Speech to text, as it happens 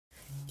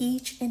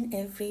Each and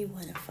every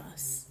one of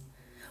us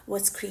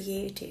was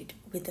created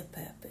with a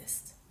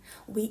purpose.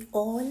 We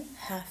all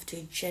have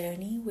to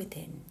journey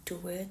within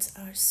towards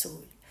our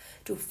soul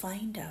to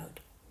find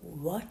out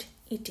what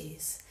it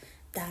is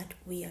that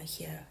we are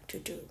here to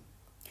do.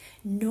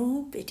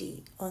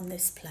 Nobody on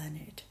this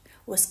planet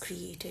was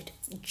created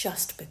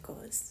just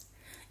because.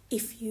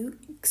 If you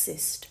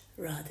exist,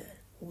 rather,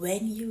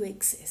 when you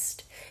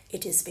exist,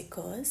 it is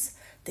because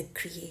the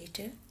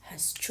Creator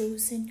has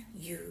chosen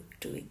you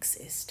to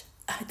exist.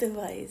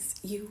 Otherwise,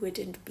 you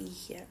wouldn't be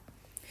here.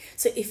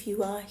 So if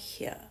you are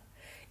here,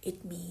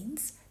 it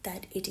means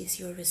that it is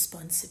your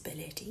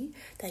responsibility,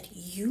 that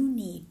you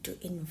need to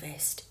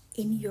invest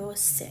in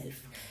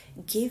yourself.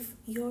 Give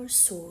your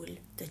soul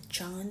the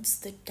chance,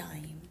 the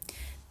time,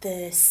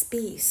 the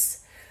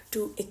space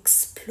to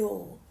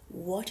explore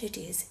what it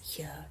is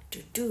here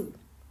to do.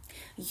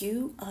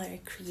 You are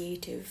a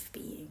creative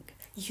being.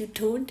 You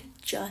don't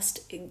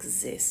just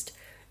exist.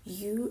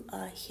 You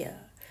are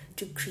here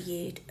to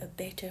create a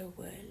better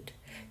world,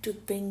 to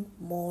bring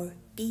more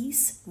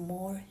peace,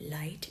 more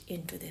light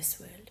into this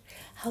world.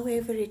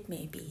 However it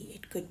may be,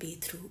 it could be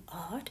through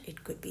art,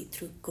 it could be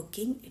through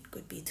cooking, it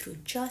could be through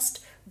just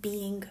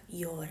being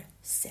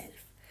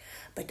yourself.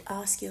 But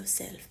ask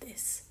yourself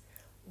this: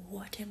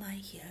 what am I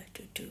here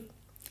to do?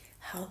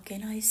 How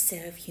can I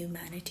serve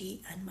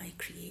humanity and my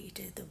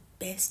Creator the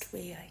best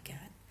way I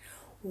can?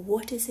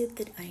 What is it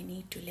that I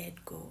need to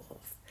let go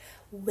of?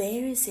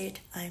 Where is it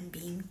I'm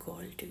being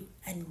called to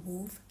and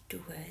move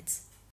towards